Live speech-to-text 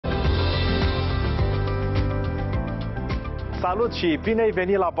Salut și bine ai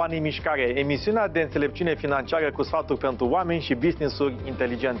venit la Banii mișcare, emisiunea de înțelepciune financiară cu sfaturi pentru oameni și business-uri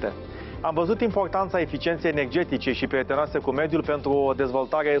inteligente. Am văzut importanța eficienței energetice și prietenoase cu mediul pentru o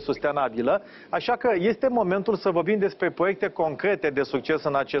dezvoltare sustenabilă, așa că este momentul să vorbim despre proiecte concrete de succes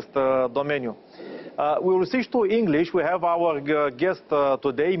în acest domeniu. We will switch to English. We have our guest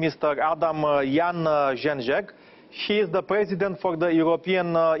today, Mr. Adam Jędrzejczak. He is the president for the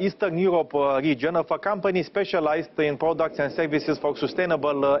European Eastern Europe region of a company specialized in products and services for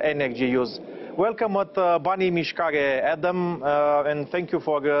sustainable energy use. Welcome at Banii mișcare, Adam, and thank you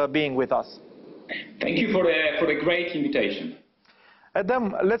for being with us. Thank you for the great invitation.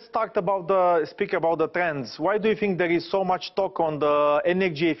 Adam, let's speak about the trends. Why do you think there is so much talk on the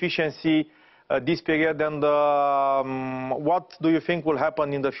energy efficiency this period, and what do you think will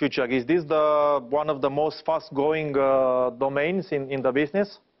happen in the future? Is this one of the most fast-growing domains in the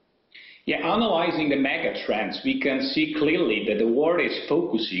business? Yeah, analyzing the mega trends, we can see clearly that the world is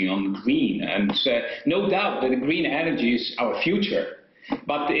focusing on green, and no doubt that the green energy is our future.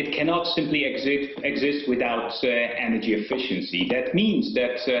 But it cannot simply exist without energy efficiency. That means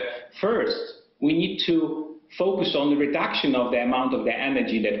that first we need to focus on the reduction of the amount of the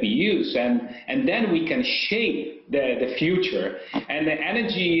energy that we use, and then we can shape the future. And the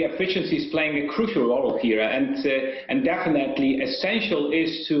energy efficiency is playing a crucial role here, and definitely essential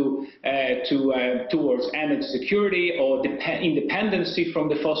is towards energy security or independency from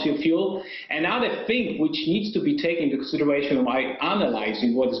the fossil fuel. Another thing which needs to be taken into consideration by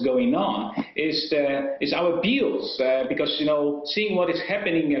analyzing what is going on is our bills, because seeing what is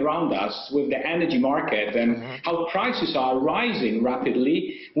happening around us with the energy market and how prices are rising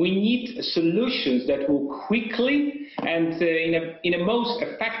rapidly, we need solutions that will quickly and in a most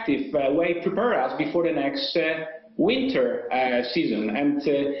effective way prepare us before the next winter season,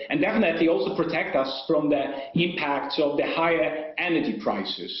 and definitely also protect us from the impacts of the higher energy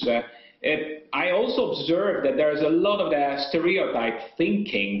prices. I also observe that there is a lot of the stereotype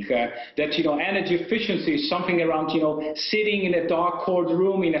thinking that energy efficiency is something around sitting in a dark cold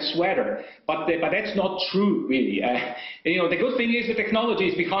room in a sweater, but that's not true really. The good thing is the technology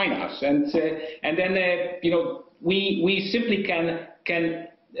is behind us, and then we simply can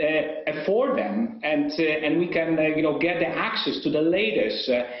afford them, and we can get the access to the latest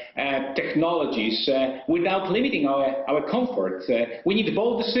technologies without limiting our comfort. We need a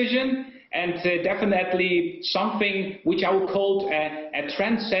bold decision, and definitely something which I would call a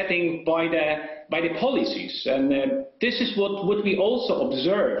trend setting by the policies. And this is what we also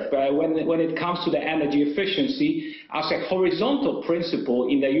observe when it comes to the energy efficiency as a horizontal principle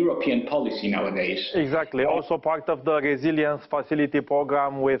in the European policy nowadays. Exactly. Also part of the resilience facility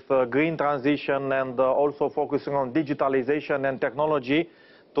program with green transition, and also focusing on digitalization and technology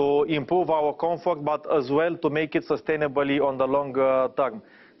to improve our comfort, but as well to make it sustainably on the long term.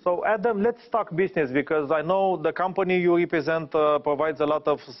 So Adam, let's talk business, because I know the company you represent provides a lot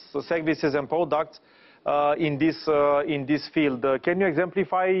of services and products in this field. Can you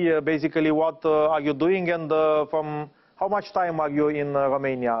exemplify basically what are you doing, and from how much time are you in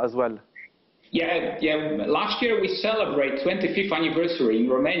Romania as well? Yeah. Last year we celebrate 25th anniversary in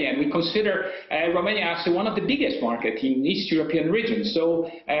Romania, and we consider Romania as one of the biggest markets in East European region. So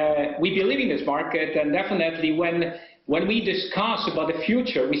we believe in this market, and definitely when we discuss about the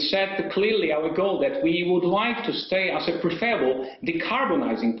future, we set clearly our goal that we would like to stay as a preferable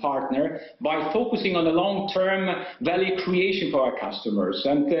decarbonizing partner by focusing on the long-term value creation for our customers.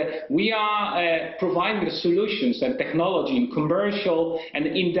 And we are providing the solutions and technology in commercial and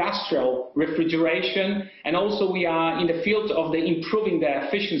industrial refrigeration, and also we are in the field of improving the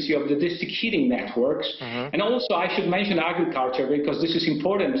efficiency of the district heating networks. And also I should mention agriculture, because this is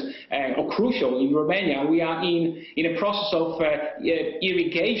important or crucial in Romania. We are in a process of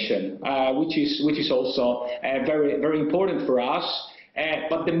irrigation, which is also very important for us.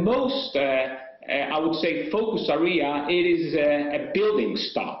 But the most I would say focus area, it is a building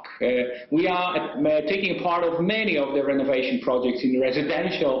stock. We are taking part of many of the renovation projects in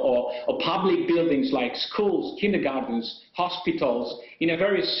residential or public buildings like schools, kindergartens, hospitals in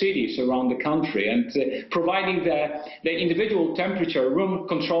various cities around the country, and providing the individual temperature room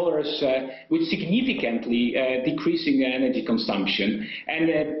controllers with significantly decreasing the energy consumption.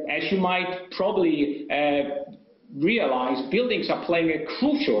 And as you might probably realize, buildings are playing a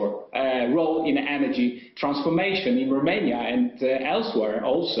crucial role in energy transformation in Romania and elsewhere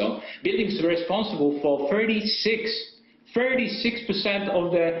also. Buildings are responsible for 36%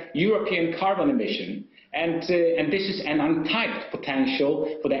 of the European carbon emission. And this is an untapped potential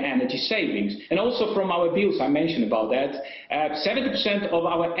for the energy savings. And also from our bills, I mentioned about that, 70% of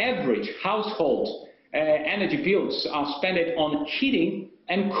our average household energy bills are spent on heating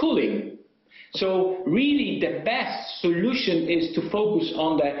and cooling. So really the best solution is to focus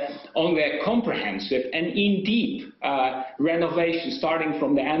on the comprehensive and in-deep renovation, starting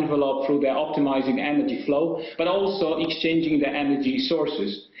from the envelope through the optimizing energy flow, but also exchanging the energy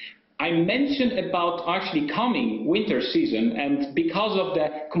sources. I mentioned about actually coming winter season, and because of the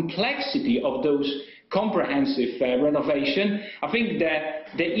complexity of those comprehensive renovation, I think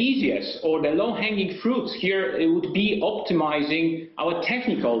the easiest or the low-hanging fruits here it would be optimizing our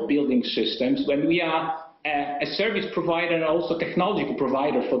technical building systems when we are a service provider and also technological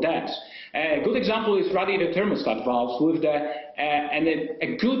provider for that. A good example is radiator thermostat valves with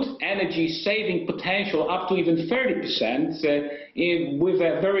a good energy saving potential up to even 30% with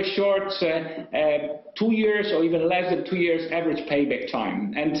a very short 2 years or even less than 2 years average payback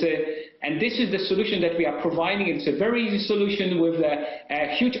time. And this is the solution that we are providing. It's a very easy solution with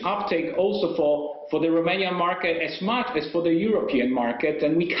a huge uptake also for the Romanian market as much as for the European market.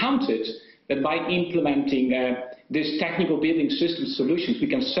 And we counted that by implementing this technical building system solutions, we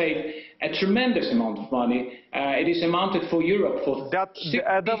can save a tremendous amount of money. It is amounted for Europe for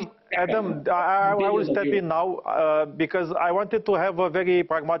Adam, I will step in now because I wanted to have a very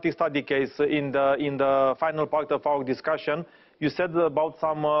pragmatic study case in the final part of our discussion. You said about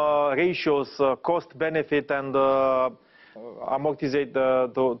some ratios, cost, benefit, and amortizate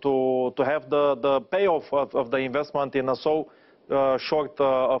to have the payoff of the investment in a so short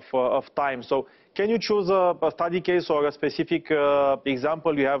of time. So can you choose a study case or a specific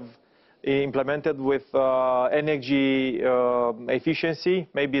example you have implemented with energy efficiency,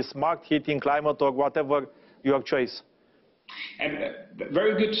 maybe smart heating, climate, or whatever your choice?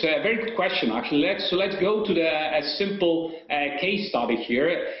 Very good question. Actually, let's go to a simple case study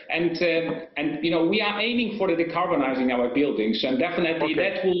here, and you know we are aiming for the decarbonizing our buildings, and definitely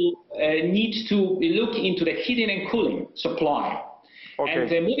that will need to look into the heating and cooling supply. And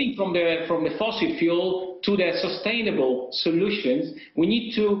moving from the fossil fuel to the sustainable solutions, we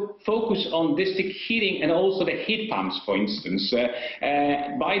need to focus on district heating and also the heat pumps, for instance.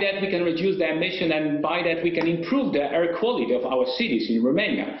 By that we can reduce the emission, and by that we can improve the air quality of our cities in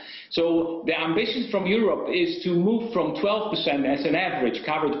Romania. So the ambition from Europe is to move from 12% as an average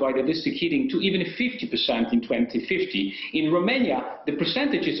covered by the district heating to even 50% in 2050. In Romania, the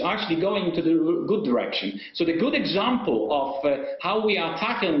percentage is actually going into the good direction. So the good example of how we are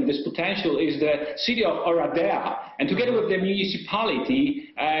tackling this potential is the city of Oradea, and together with the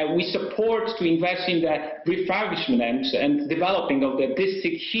municipality, we support to invest in the refurbishment and developing of the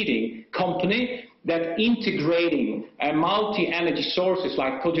district heating company that integrating multi-energy sources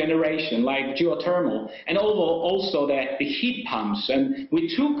like cogeneration, like geothermal, and also the heat pumps. And we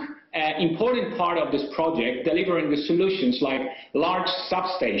took an important part of this project, delivering the solutions like large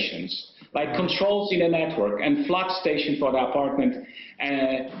substations, like controls in the network and flood station for the apartment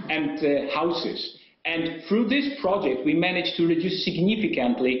and houses. And through this project, we managed to reduce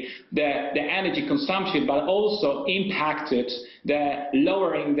significantly the energy consumption, but also impacted the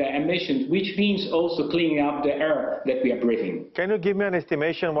lowering the emissions, which means also cleaning up the air that we are breathing. Can you give me an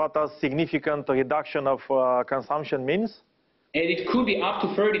estimation what a significant reduction of consumption means? And it could be up to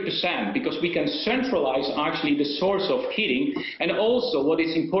 30% because we can centralize actually the source of heating. And also what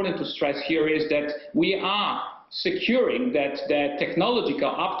is important to stress here is that we are securing that the technological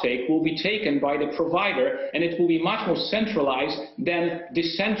uptake will be taken by the provider, and it will be much more centralized than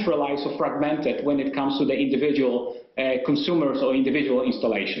decentralized or fragmented when it comes to the individual consumers or individual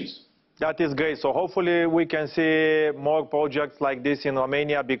installations. That is great. So hopefully we can see more projects like this in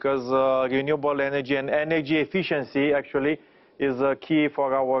Romania, because renewable energy and energy efficiency actually is key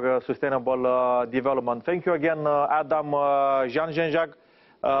for our sustainable development. Thank you again, Adam, Jędrzejczak,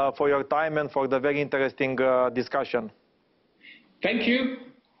 for your time and for the very interesting discussion. Thank you.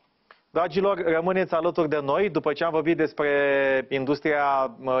 Dragilor, rămâneți alături de noi după ce am vorbit despre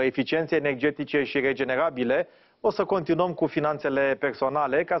industria eficienței energetice și regenerabile. O să continuăm cu finanțele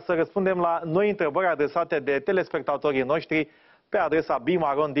personale ca să răspundem la noi întrebări adresate de telespectatorii noștri pe adresa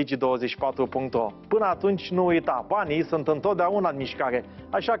bim@digi24.ro. Până atunci, nu uita, banii sunt întotdeauna în mișcare,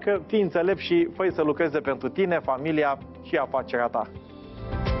 așa că fii înțelept și fă-i să lucreze pentru tine, familia și afacerea ta.